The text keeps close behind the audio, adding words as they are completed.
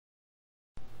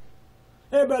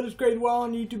Hey everybody, it's Crazy Wild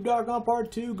on YouTube.com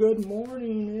part 2. Good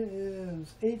morning. It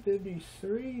is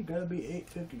 8:53. Gotta be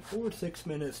 8:54. 6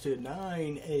 minutes to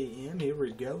 9 a.m. Here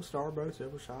we go. Starbucks,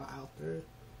 Doubleshot out there.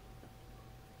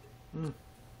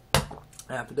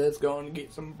 After this, going to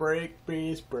get some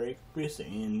breakfast. Breakfast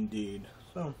indeed.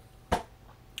 So,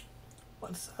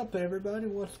 what's up everybody?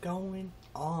 What's going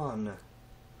on?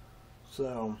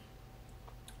 So,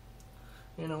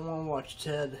 I want to watch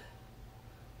Ted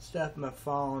stuff my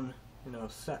phone.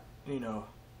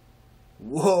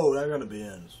 Whoa, that gotta be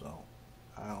in, so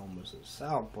I almost said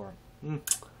South Park.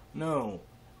 No,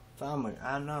 Family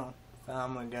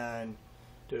Guy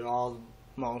did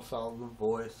most all the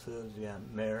voices, yeah,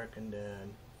 American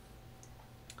Dad,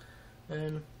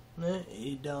 and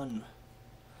he done,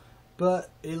 but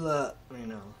he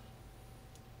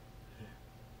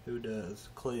who does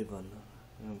Cleveland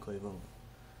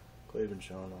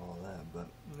show and all that, but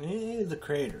he's the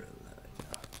creator of that.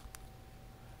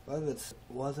 But if it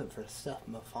wasn't for stuff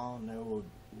in my phone, there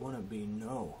wouldn't be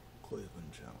no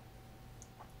Cleveland show.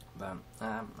 But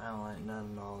I don't like none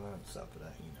and all that stuff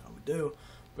that we do.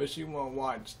 But she won't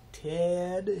watch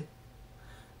Ted.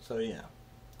 So yeah,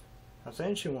 I'm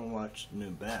saying she won't watch the new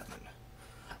Batman.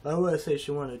 I would say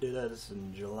she wanted to do that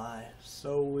in July,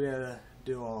 so we gotta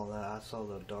do all that. I saw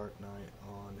The Dark Knight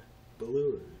on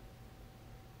Blu-ray,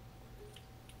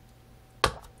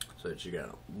 so you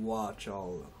gotta watch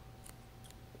all of them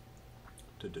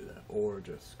to do that, or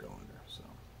just go in there.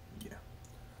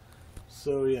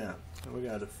 So yeah, we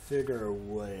gotta figure a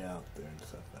way out there and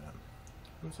stuff like that.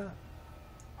 What's that?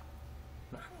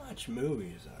 Not much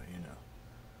movies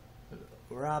though,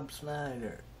 Rob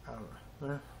Snyder,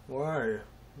 where are you?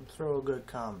 Throw a good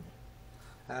comedy.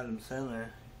 Adam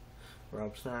Sandler,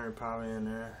 Rob Snyder probably in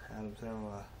there. Adam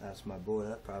Sandler, that's my boy.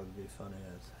 That'd probably be funny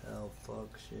as hell.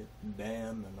 Fuck, shit,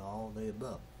 damn, and all the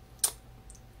above.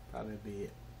 Probably be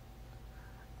it.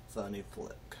 Funny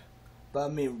flick. But I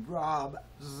mean, Rob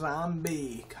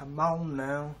Zombie, come on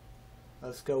now.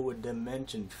 Let's go with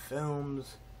Dimension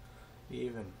Films.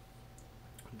 Even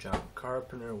John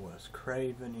Carpenter, Wes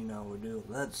Craven, we do.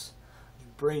 Let's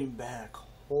bring back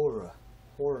horror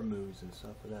movies and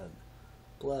stuff like that.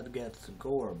 Blood gets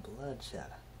gore,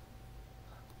 bloodshot.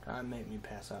 Try to make me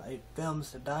pass out. 8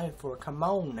 films to die for. Come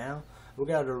on now. We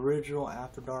got original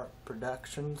After Dark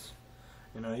Productions.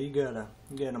 You gotta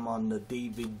get them on the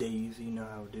DVDs,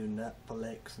 how we do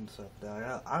Netflix and stuff.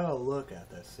 I gotta look at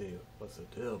that, see what's the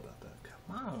deal about that.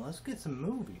 Come on, let's get some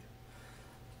movies.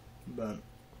 But,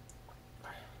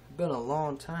 it's been a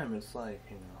long time, it's like,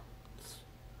 it's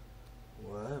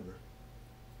whatever.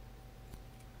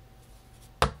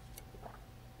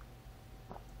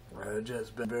 It's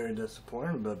just been very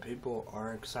disappointing, but people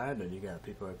are excited. You got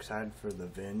people excited for the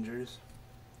Avengers.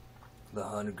 The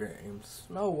Hunger Games.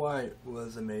 Snow White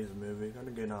was an amazing movie.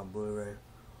 Gonna get on Blu-ray.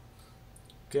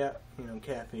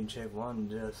 Caffeine Chick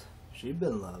 1 she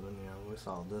been loving. We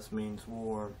saw This Means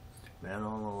War, Man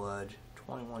on the Ledge,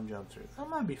 21 Jump Street. That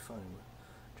might be funny with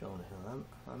Jonah Hill.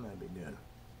 That might be good.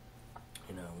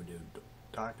 We do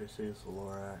Dr. Seuss, The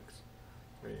Lorax.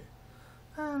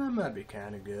 That might be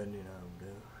kind of good. We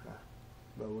do.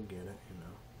 But we'll get it.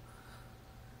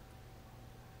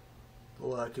 The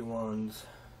Lucky Ones.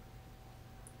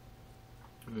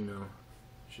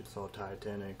 She saw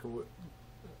Titanic.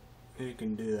 You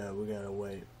can do that. We gotta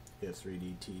wait. Get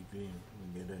 3D TV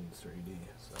and get it in 3D.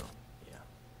 So yeah.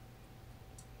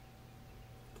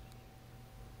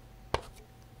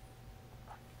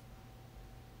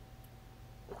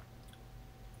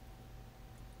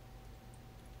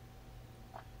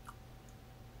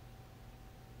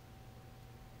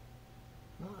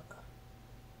 What?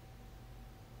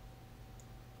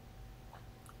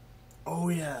 Oh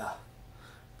yeah.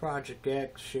 Project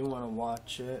X, she wanna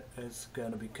watch it. It's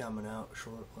gonna be coming out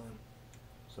shortly,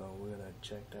 so we're gonna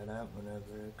check that out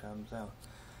whenever it comes out.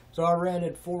 So I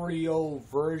rented 40-year-old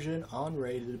version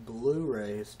unrated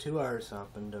Blu-ray. It's 2 hours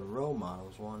something. The Role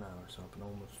Model's 1 hour something,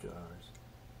 almost 2 hours.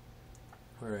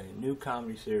 For a new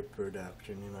comedy series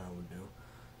production, how we do.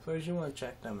 So you wanna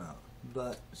check them out.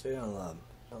 But she's gonna love them.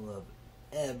 I love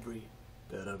every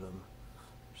bit of them.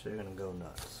 She's gonna go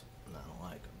nuts. And I don't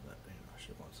like them, but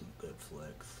she wants some good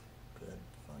flicks, good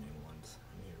funny ones,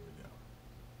 and here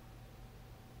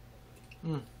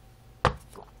we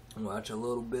go. Watch a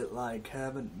little bit like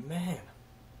having, man,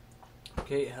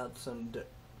 Kate Hudson,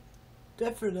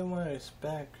 different than what I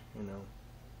expect,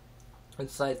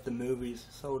 It's like the movies,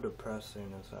 so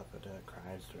depressing and stuff like that,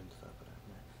 Chrysler and stuff like that,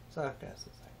 man. So I guess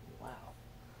it's like, wow.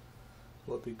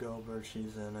 Whoopi Goldberg,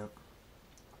 she's in it.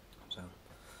 So.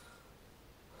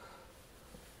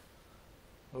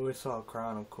 Well, we saw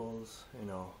Chronicles,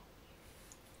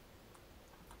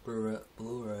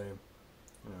 Blu-ray,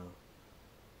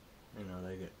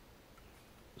 they get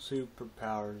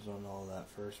superpowers on all that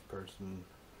first person,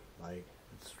 like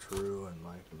it's true, and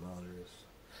like the others.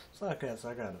 So I guess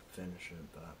I gotta finish it,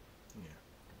 but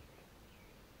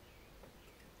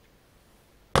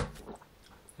yeah.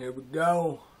 Here we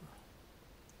go.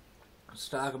 Let's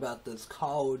talk about this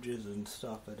colleges and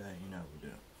stuff like that. We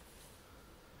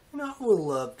do. I would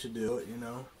love to do it.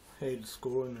 Hate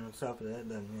school and stuff like that.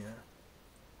 Then yeah.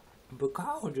 But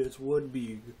colleges would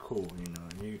be cool.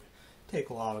 You take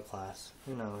a lot of classes.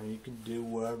 You can do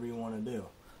whatever you want to do.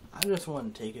 I just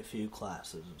want to take a few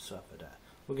classes and stuff like that.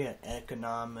 We'll get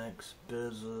economics,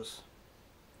 business,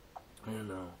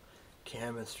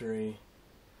 chemistry,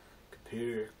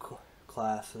 computer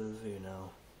classes,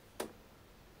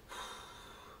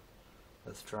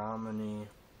 astronomy,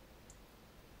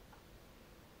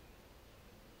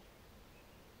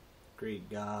 Greek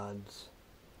gods,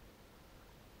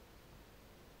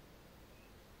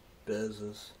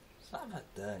 business, stuff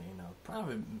like that,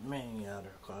 probably many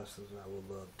other classes I would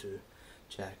love to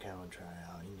check out and try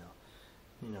out,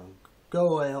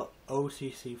 go out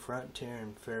OCC Frontier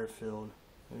in Fairfield.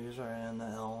 These are in the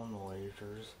Illinois.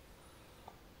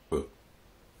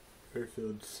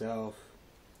 Fairfield South.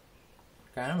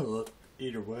 Kind of look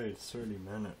either way, it's 30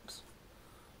 minutes.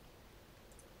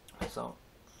 So,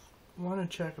 want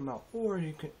to check them out, or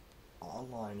you can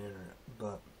online internet,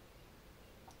 but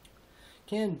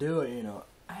can't do it.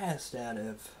 I asked that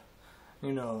if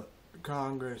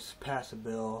Congress passed a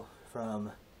bill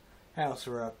from House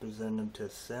of Representatives to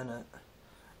Senate,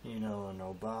 and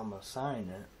Obama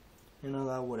signed it,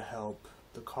 that would help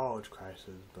the college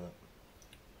crisis. But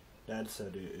Dad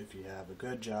said if you have a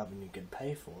good job and you can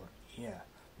pay for it, yeah.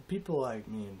 People like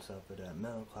me and stuff like that,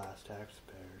 middle class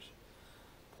taxpayers,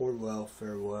 poor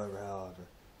welfare, whatever,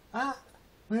 however.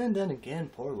 And then again,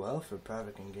 poor welfare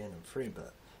probably can get them free,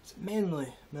 but it's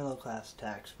mainly middle class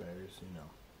taxpayers,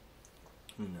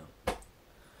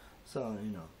 So,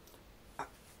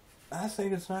 I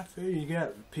think it's not fair. You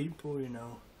got people,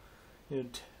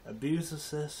 abuse the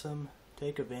system,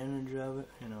 take advantage of it,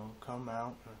 come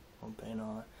out, don't pay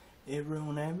no. It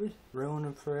ruin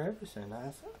it for everything.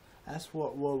 That's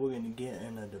what we're gonna get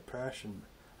in a depression.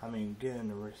 I mean,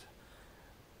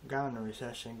 got in a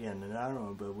recession again, and I don't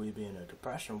know, but we be in a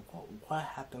depression. What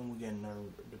happened? We get in a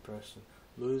depression,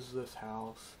 lose this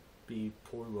house, be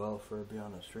poor welfare, be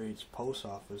on the streets, post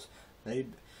office, they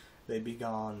be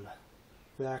gone,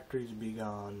 factories be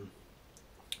gone,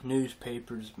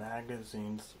 newspapers,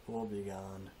 magazines will be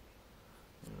gone,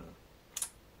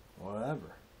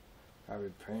 whatever.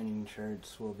 Probably printing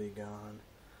shirts will be gone,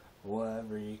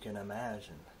 whatever you can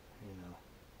imagine,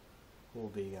 will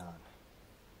be gone.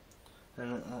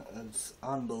 And it's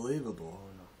unbelievable.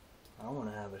 I want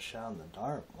to have a shot in the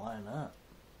dark. Why not?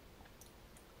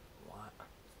 Why?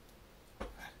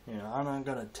 I'm not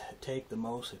gonna take the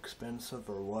most expensive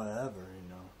or whatever.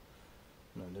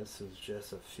 This is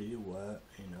just a few what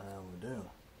I would do.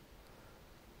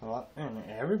 Well, and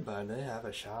everybody, they have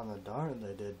a shot in the dark.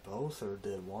 They did both or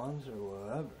did ones or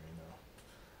whatever.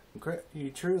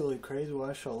 You truly crazy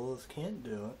white shoulders can't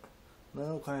do it.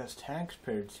 Middle class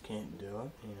taxpayers can't do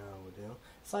it, we do.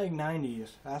 It's like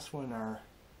 90s, that's when our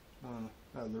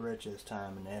the richest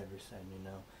time and everything,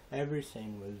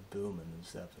 Everything was booming and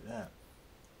stuff like that.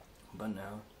 But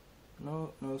now,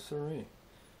 no siree.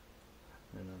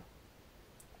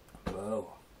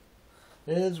 Whoa.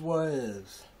 It is what it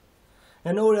is.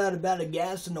 And no doubt about it,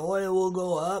 gas and oil will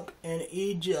go up, and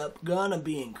Egypt gonna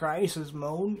be in crisis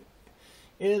mode.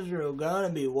 Israel gonna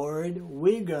be worried,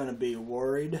 we gonna be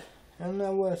worried. And I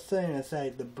was saying, it's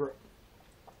like the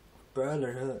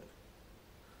Brotherhood,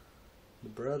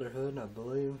 I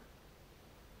believe,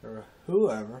 or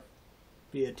whoever,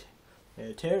 be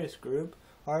a terrorist group.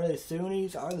 Are they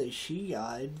Sunnis? Are they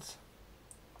Shiites?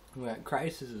 We got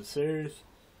crisis in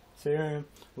Syria.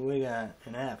 We got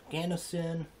in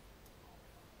Afghanistan,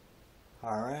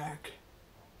 Iraq,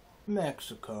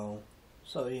 Mexico.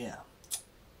 So yeah.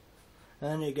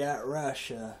 Then you got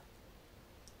Russia.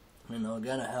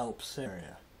 Gonna help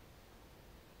Syria.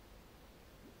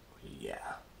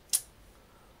 Yeah.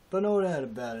 But no doubt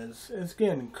about it, it's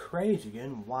getting crazy,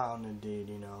 getting wild indeed,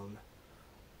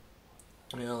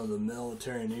 the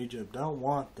military in Egypt don't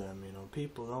want them,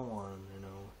 people don't want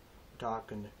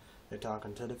them, they're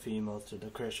talking to the females, to the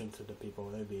Christians, to the people,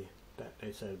 they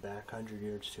said back 100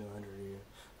 years, 200 years.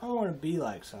 I don't want to be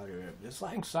like Saudi Arabia. It's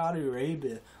like Saudi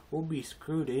Arabia will be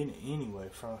screwed in anyway.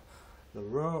 From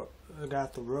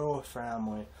got the royal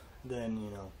family,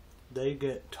 then they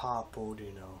get toppled.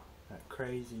 That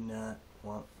crazy nut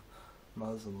want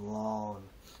Muslim law,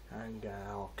 and got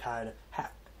Al Qaeda.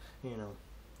 you know.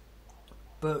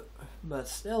 But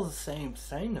still the same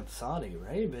thing of Saudi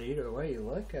Arabia. Either way you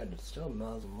look at it, it's still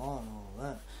Muslim law and all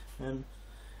that. And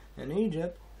in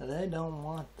Egypt, they don't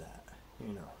want that,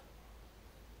 you know.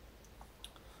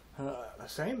 I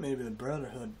say maybe the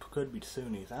Brotherhood could be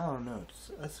Sunnis. I don't know.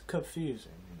 It's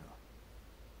confusing, you know.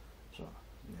 So,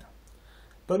 yeah.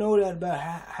 But know that about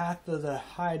half of the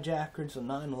hijackers of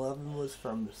 9/11 was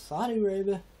from Saudi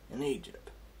Arabia and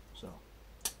Egypt. So,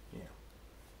 yeah.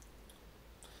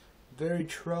 Very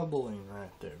troubling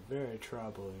right there. Very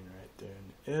troubling right there.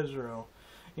 And Israel,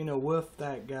 you know, with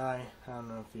that guy, I don't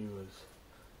know if he was,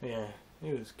 yeah,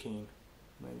 he was King.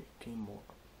 Maybe King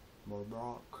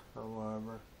Mubarak or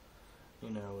whatever. You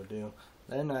know, would do.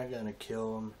 They're not gonna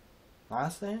kill him. I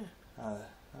say, I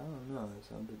don't know.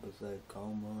 Some people say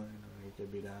coma, you know, he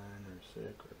could be dying or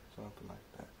sick or something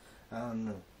like that. I don't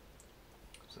know.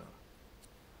 So,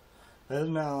 it's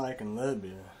not like in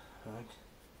Libya. Like,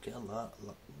 kill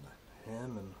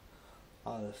him and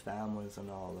all his families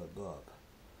and all the above.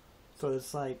 So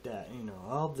it's like that, you know,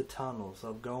 all the tunnels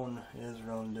of going to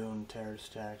Israel and doing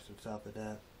terrorist attacks and stuff like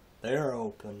that, they're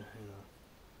open, you know.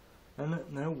 And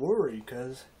they're worried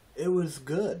because it was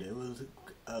good. It was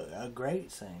a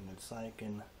great thing. It's like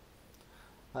in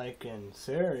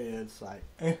Syria, it's like,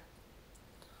 eh.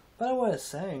 But I was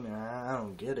saying, I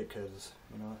don't get it because,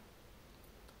 you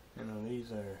know,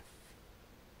 these are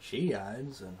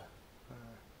Shiites and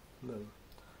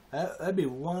that'd be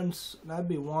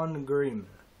one agreement.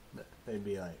 They'd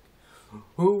be like,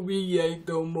 who we hate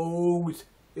the most?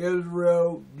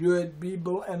 Israel, Jewish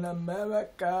people in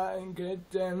America, and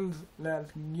Christians,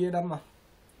 let's get them.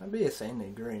 That'd be a thing they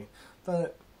agree.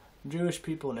 But Jewish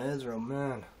people in Israel,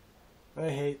 man,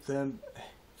 they hate them.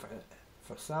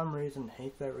 For some reason,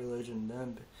 hate that religion.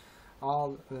 Them,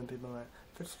 all them people,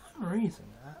 for some reason,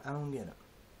 I don't get it.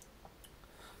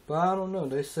 But I don't know.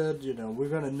 They said, you know, we're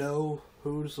gonna know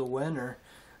who's the winner,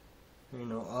 you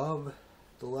know, of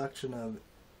the election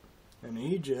in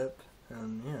Egypt,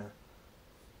 and yeah.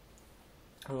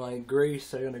 Like Greece,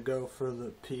 they're gonna go for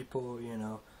the people, you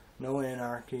know, no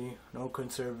anarchy, no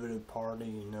conservative party,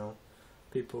 you know,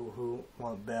 people who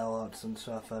want bailouts and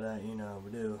stuff like that, you know,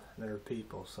 they're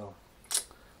people, so,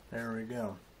 there we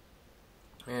go.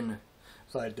 And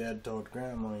it's like Dad told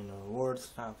Grandma, you know, the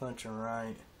world's not functioning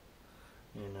right,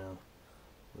 you know,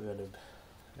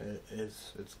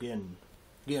 it's getting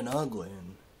ugly,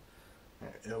 and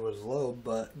it was low,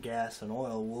 but gas and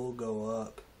oil will go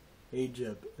up.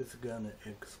 Egypt is gonna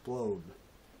explode.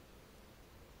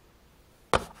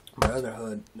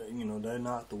 Brotherhood, you know, they're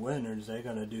not the winners. They're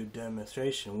gonna do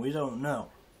demonstration. We don't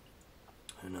know,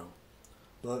 you know.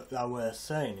 But I was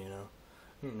saying, you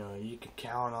know, you can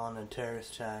count on a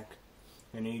terrorist attack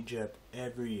in Egypt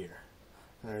every year.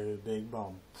 There's a big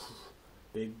bomb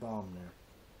there,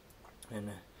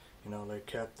 and you know, they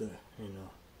kept the, you know,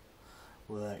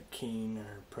 with that king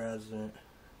or president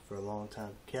for a long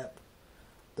time, kept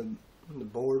the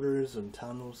borders and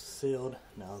tunnels sealed.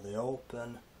 Now they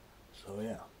open. So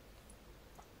yeah.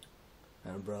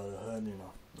 And Brotherhood, you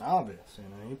know, obvious, you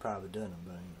know, he probably didn't,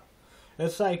 but you know,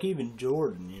 it's like even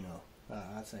Jordan, you know,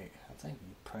 I think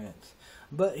he's Prince,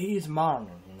 but he's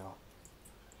modern, you know.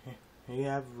 He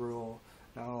have rule,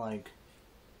 not like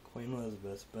Queen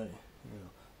Elizabeth, but you know,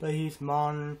 but he's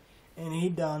modern, and he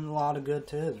done a lot of good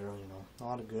to Israel, you know, a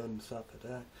lot of good and stuff like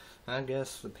that. I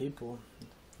guess the people,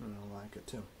 you know, like it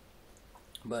too.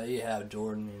 But you have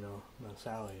Jordan, you know,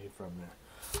 Sally from there.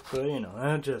 So, you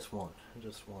know, just one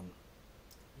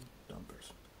dumb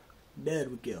person.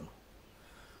 Dead, we kill him.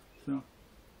 So,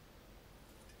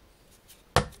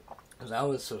 because I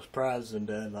was surprised and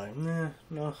dead, like, no,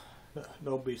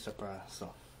 don't be surprised.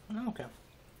 So, okay.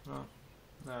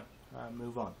 I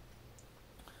move on.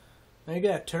 Now you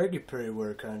got Turkey, pretty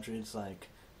weird country. It's like,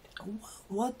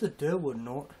 what the deal with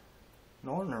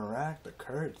Northern Iraq, the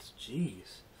Kurds?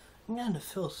 Jeez. You gotta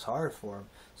feel sorry for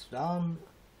them.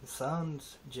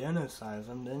 Saddam's genocides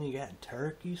them. Then you got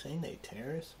Turkey saying they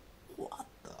terrorists. What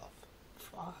the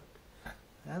fuck?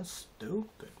 That's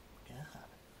stupid. God.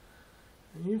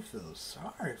 You feel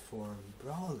sorry for him,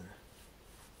 brother.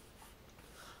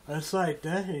 It's like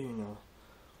that, you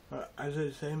know. As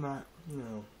I say, you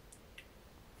know,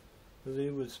 because he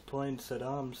was playing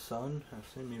Saddam's son. I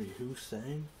say maybe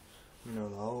Hussein. You know,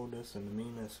 the oldest and the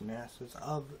meanest, nastiest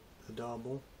of the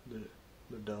double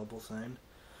thing,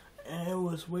 and it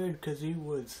was weird because he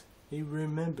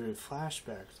remembered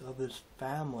flashbacks of his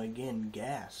family getting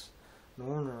gas,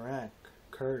 Northern Iraq,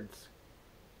 Kurds,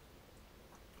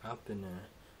 up in there,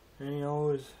 and he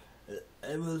always,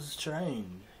 it was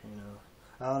strange, you know.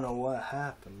 I don't know what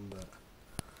happened, but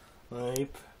well,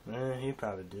 He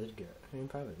probably did get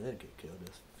killed.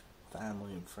 His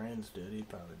family and friends did. He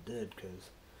probably did, because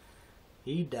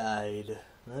he died.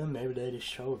 Well, maybe they just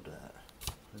showed that.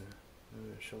 Yeah,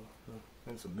 maybe they showed.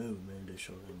 It's a movie. Maybe they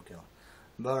showed him kill.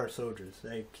 But our soldiers,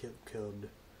 they killed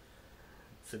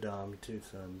Saddam's two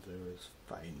sons. They was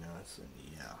fighting us, and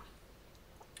yeah,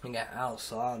 we got Al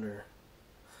Sadr.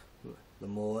 The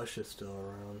militia's still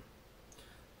around.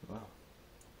 Wow.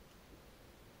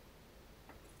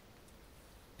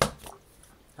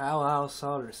 How Al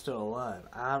Sadr's still alive?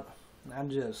 I'm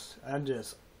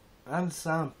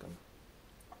something.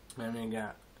 And you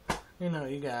got, you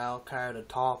got Al Qaeda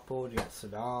toppled. You got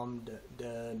Saddam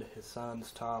dead. His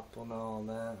sons toppled and all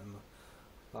that. And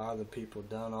a lot of the people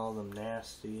done all them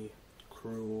nasty,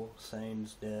 cruel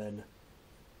things dead.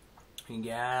 You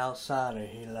got Al Sadr.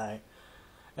 He like.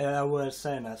 And I was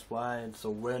saying that's why it's a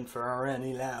win for Iran.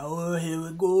 He like, oh, here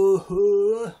we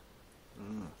go.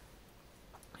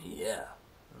 Yeah.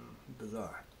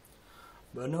 Bizarre.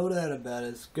 But no doubt about it,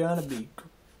 it's gonna be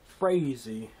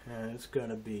crazy, and it's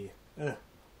gonna be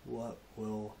what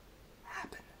will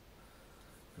happen.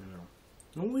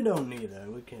 And we don't need that.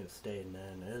 We can't stay in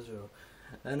Israel.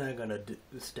 They're not gonna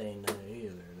stay in there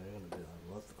either. They're gonna be like,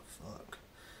 what the fuck?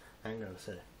 I ain't gonna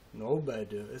say nobody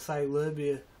do it. It's like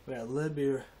Libya. We got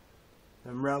Libya,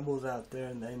 them rebels out there,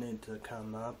 and they need to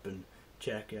come up and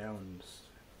check out and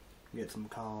get some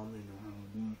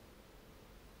calm.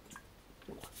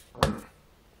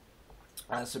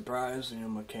 I'm surprised,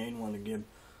 McCain want to give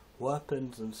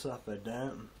weapons and stuff like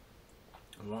that,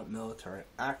 and want military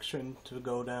action to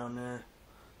go down there.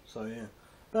 So yeah,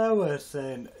 but I was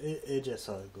saying it just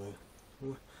ugly.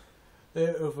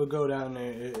 If we go down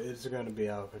there, it's going to be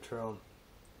out of control.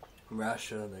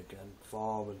 Russia, they can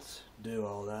fall and do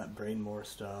all that, bring more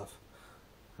stuff.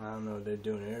 I don't know if they're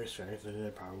doing airstrikes, but they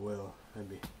probably will. They'd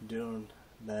be doing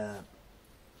that.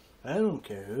 I don't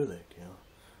care who they kill.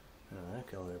 They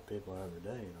kill their people every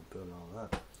day, doing all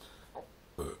that.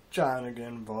 China get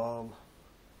involved.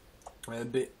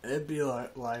 It'd be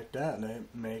like that. They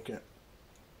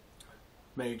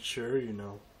make sure,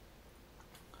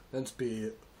 let's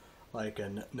be like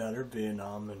another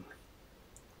Vietnam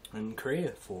and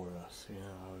Korea for us,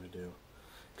 how we do.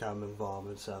 Come involved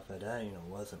in stuff like that,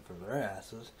 wasn't for their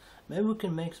asses. Maybe we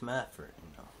can make some effort,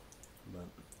 But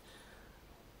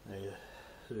yeah.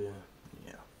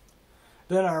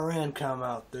 Then Iran come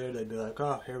out there, they'd be like,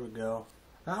 oh, here we go.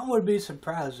 I would be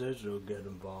surprised if Israel would get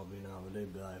involved, but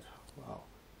they'd be like, wow.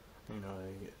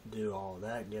 They do all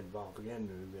that, get involved again,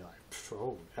 they'd be like,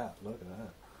 oh, yeah, look at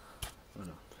that.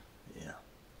 Yeah.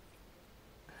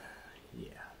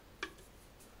 Yeah.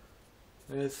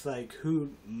 It's like,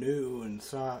 who knew and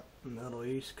thought the Middle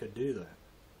East could do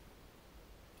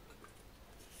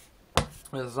that?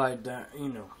 It's like that,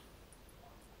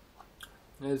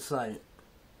 It's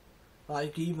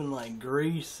like even like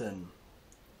Greece and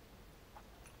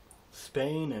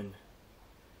Spain and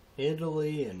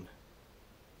Italy and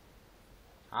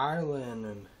Ireland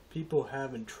and people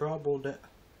having trouble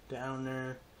down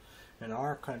there in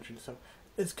our country. So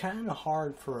it's kind of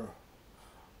hard for,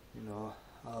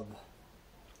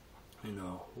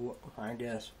 I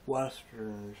guess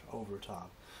Westerners over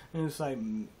top. And it's like,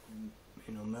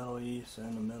 Middle East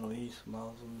and the Middle East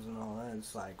Muslims and all that.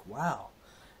 It's like, wow.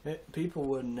 People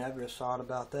would never thought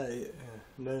about that.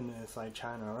 Then it's like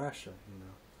China or Russia,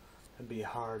 It'd be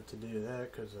hard to do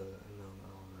that because of,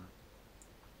 all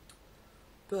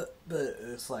that. But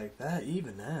it's like that,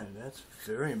 even that's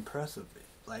very impressive.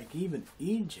 Like even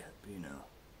Egypt,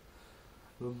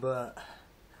 But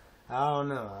I don't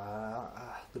know.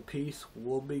 The peace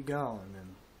will be gone,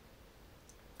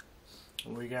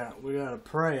 and we gotta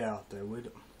pray out there. We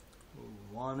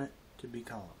want it to be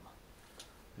calm,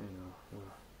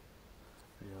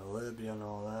 Libya and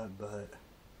all that.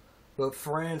 But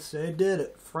France, they did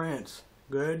it. France,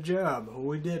 good job.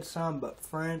 We did some, but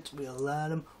France, we allowed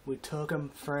them. We took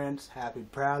them. France, happy,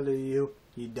 proud of you.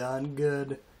 You done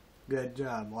good. Good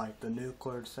job. Like the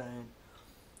nuclear thing,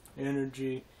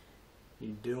 energy.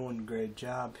 You're doing a great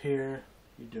job here.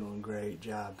 You're doing a great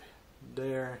job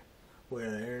there. Where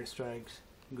the airstrikes,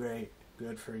 great.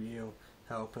 Good for you.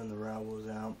 Helping the rebels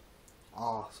out.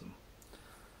 Awesome.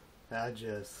 That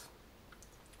just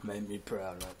made me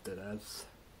proud right there.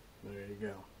 There you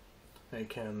go. They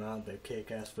came out, they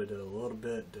kick ass, we did a little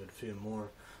bit, did a few more,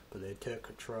 but they took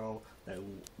control. They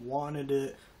wanted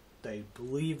it. They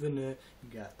believe in it.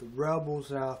 You got the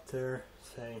rebels out there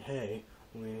saying, hey,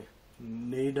 we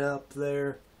need up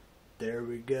there. There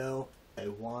we go. They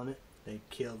want it. They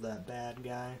killed that bad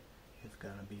guy. He's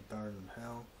going to be burned in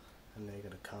hell. And they're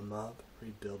going to come up,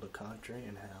 rebuild the country,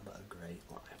 and have a great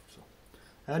life. So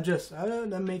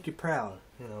that make you proud.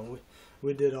 You know,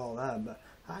 we did all that, but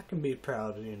I can be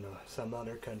proud of, you know, some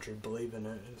other country believed in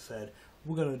it and said,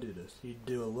 we're going to do this. You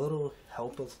do a little,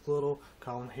 help us a little,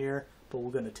 come here, but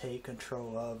we're going to take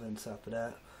control of and stuff like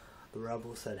that. The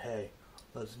rebels said, hey,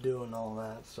 let's do and all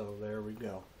that, so there we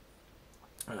go.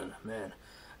 And man,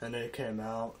 and they came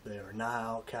out, they are not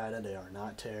Al-Qaeda, they are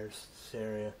not terrorists,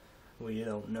 Syria. We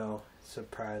don't know.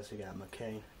 Surprised you got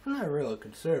McCain. I'm not really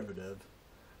conservative,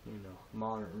 you know,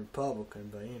 moderate Republican,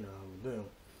 but you know how we do.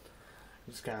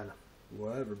 It's kind of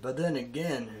whatever. But then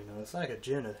again, you know, it's like a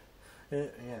genocide.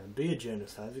 Yeah, be a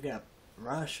genocide. You got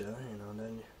Russia, you know,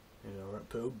 then you know,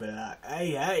 Putin be like,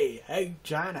 hey,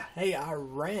 China, hey,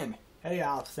 Iran, hey,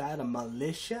 outside of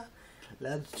militia,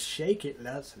 let's shake it,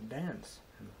 let's dance.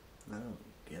 I don't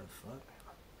give a fuck.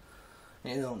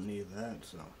 You don't need that,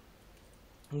 so.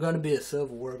 I'm going to be a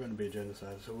civil war, going to be a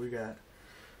genocide. So we got,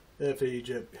 if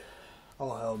Egypt,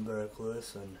 all hell break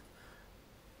loose, and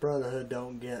brotherhood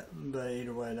don't get, but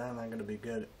either way, that's not going to be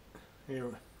good.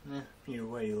 Either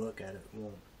way you look at it, it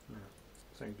won't. No.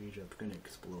 I think Egypt's going to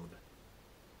explode.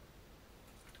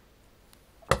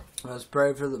 Let's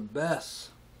pray for the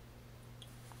best.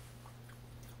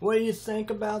 What do you think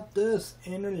about this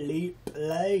interleague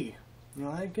play? You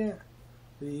like it?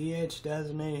 The EH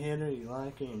designated hitter, you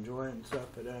like it, enjoy it and stuff,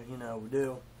 but you know, we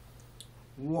do.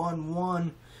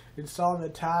 1-1. You saw the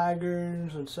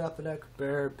Tigers and stuff of that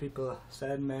compare. People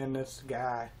said, man, this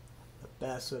guy, the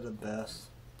best of the best.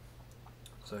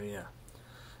 So yeah.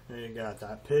 And you got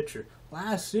that pitcher.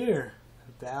 Last year,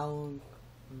 Val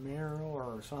Merrill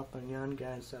or something, young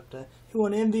guy and stuff that. He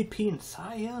won MVP and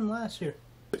Cy Young last year.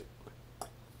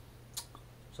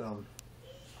 So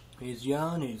he's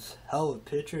young, he's hell of a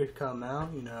pitcher. He come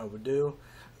out, you know how we do.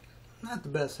 Not the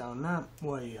best sound, not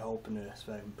what you hoping to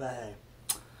expect, but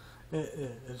hey,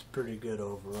 it's pretty good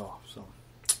overall. So,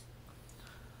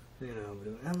 you know, we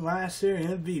do. And last year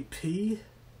MVP,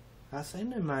 I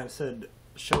think they might have said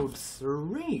showed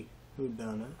 3 who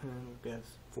done it. I guess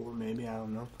 4 maybe, I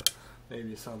don't know,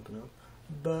 maybe something else.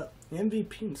 But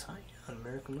MVP and Cy Young,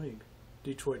 American League,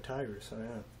 Detroit Tigers. So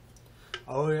yeah.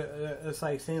 Oh, it's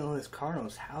like St. Louis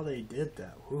Cardinals, how they did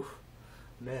that. Whew,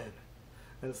 man.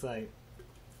 It's like,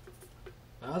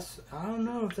 I don't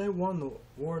know if they won the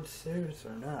World Series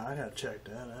or not. I gotta check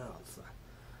that out. It's like,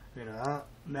 you know,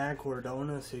 Matt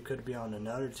Cordonis, he could be on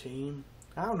another team.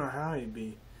 I don't know how he'd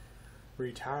be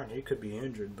retired. He could be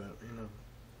injured, but, you know,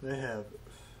 they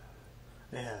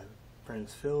have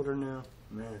Prince Fielder now.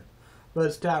 Man. But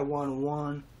it's tied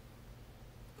 1-1.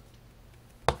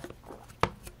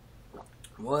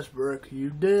 Westbrook, you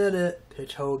did it.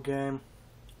 Pitch whole game.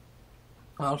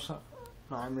 Also,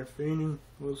 I'm Raffini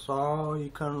was all you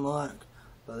couldn't like,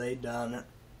 but they done it.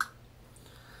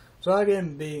 So I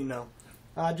didn't beat, you know,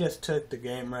 I just took the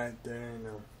game right there, you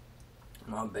know,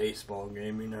 my baseball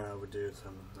game, you know, I would do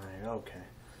something like, okay.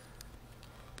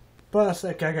 Plus,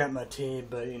 like, I got my team,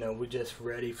 but, you know, we're just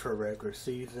ready for regular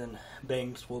season.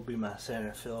 Banks will be my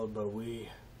center field, but we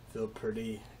feel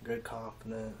pretty good,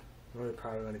 confident. We're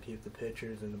probably going to keep the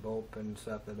pitchers and the bullpen and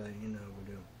stuff that you know we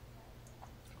do.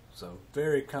 So,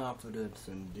 very confident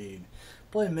indeed.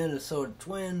 Play Minnesota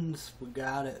Twins. We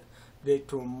got it.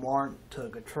 Victor Martin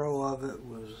took control of it.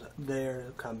 Was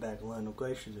there. Come back Lionel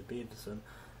Glacier to beat the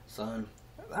Sun.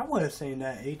 I want to say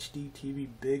that HD TV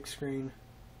big screen,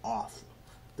 awesome.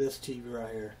 This TV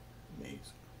right here,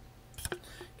 amazing.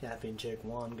 Caffeine Chick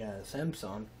 1 got a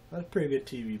Samsung. That's pretty good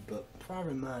TV, but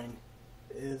probably mine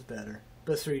is better.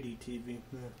 But 3D TV,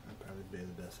 that'd probably be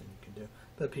the best thing you can do.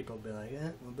 But people will be like,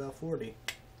 what about 40?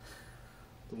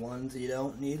 The ones you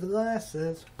don't need the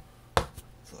glasses.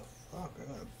 So, fuck, I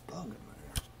got a bug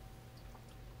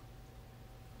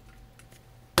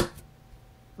in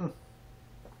my ear.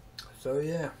 So,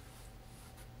 yeah.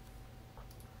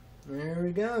 There we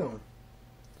go.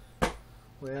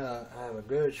 Well, I have a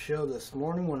good show this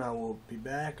morning. When I will be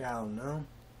back, I don't know.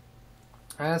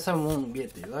 I guess I won't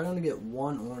get these. I'm going to get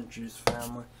one orange juice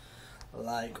family. I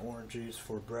like orange juice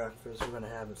for breakfast. We're going to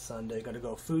have it Sunday. Going to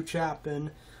go food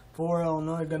shopping for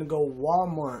Illinois. Going to go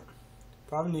Walmart.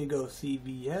 Probably need to go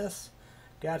CVS.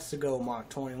 Got to go Mark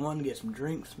 21 to get some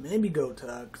drinks. Maybe go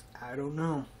Tugs. I don't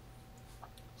know.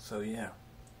 So, yeah.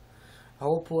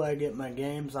 Hopefully I get my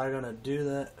games. I'm going to do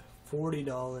that. $40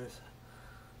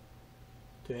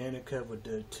 to Annika with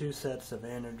the 2 sets of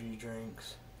energy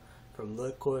drinks. From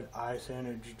Liquid Ice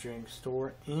Energy Drink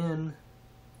Store in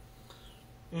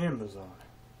Amazon.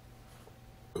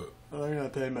 I'm gonna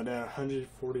pay my dad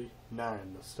 $149.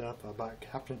 The stuff I bought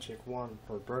Captain Chick 1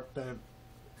 for birthday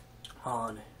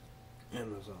on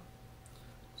Amazon.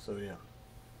 So yeah.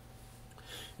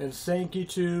 And thank you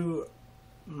to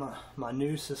my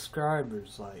new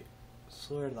subscribers, like, I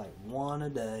swear, like, one a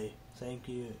day. Thank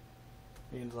you. It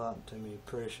means a lot to me.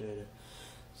 Appreciate it.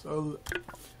 So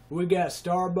we got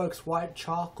Starbucks white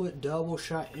chocolate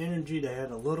Doubleshot energy. They had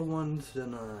the little ones,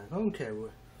 and okay,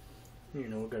 we're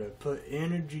gonna put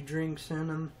energy drinks in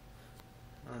them,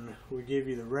 and we give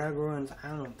you the regular ones. I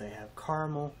don't know if they have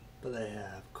caramel, but they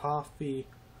have coffee,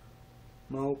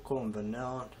 mocha, and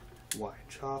vanilla, white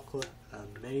chocolate.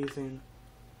 Amazing.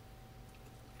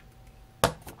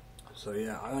 So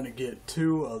yeah, I'm gonna get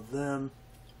 2 of them.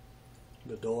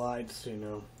 The delights,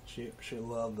 she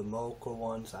loved the mocha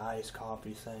ones, the iced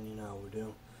coffee thing, we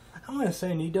do. I'm gonna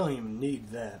say you don't even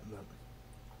need that, but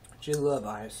she loved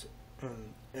ice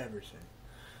and everything.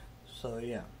 So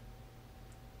yeah.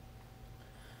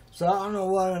 So I don't know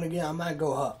what I'm gonna get. I might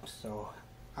go up. So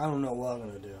I don't know what I'm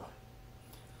gonna do.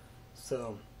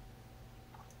 So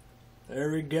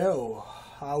there we go.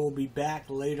 I will be back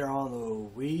later on the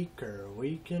week or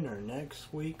weekend or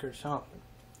next week or something.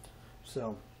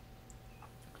 So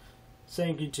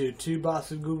thank you to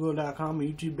 2bossesgoogle.com,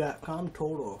 youtube.com,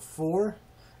 total of 4.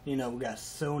 We got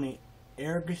Sony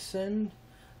Ericsson,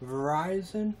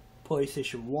 Verizon,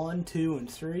 PlayStation 1, 2, and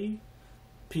 3,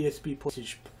 PSP,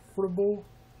 PlayStation Portable,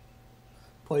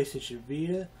 PlayStation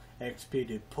Vita,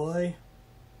 Xperia Play,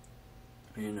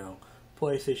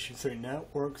 PlayStation 3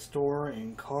 Network Store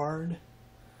and Card,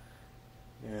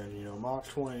 and Mach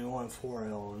 21 for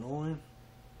Illinois,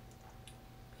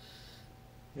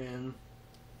 and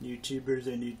YouTubers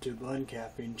and YouTube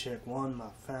uncapping. Check 1, my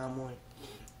family.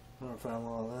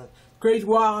 All that. Crazy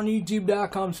Wild on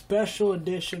YouTube.com special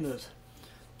edition of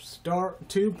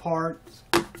two parts.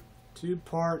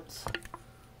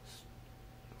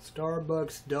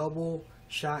 Starbucks double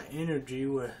shot energy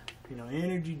with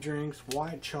energy drinks,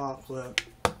 white chocolate.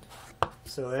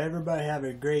 So everybody have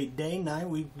a great day, night,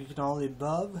 week, and all the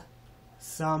above.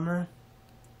 Summer.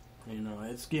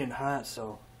 It's getting hot,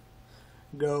 so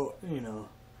go,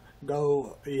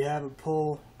 you have a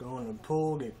pool, go in the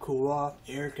pool, get cool off,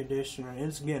 air conditioner.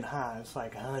 It's getting hot. It's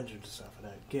like 100 and stuff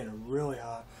like that. Getting really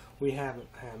hot. We haven't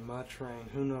had much rain.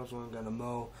 Who knows when we're going to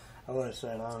mow. I would have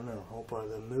said, I don't know. Hopefully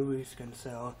the movies can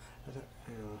sell.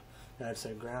 That's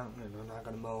a ground, not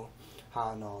going to mow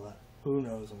hot and all that. Who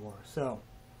knows more. So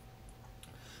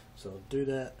do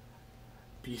that.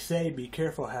 Be safe, be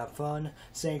careful, have fun.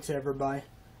 Thanks everybody.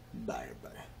 Bye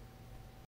everybody.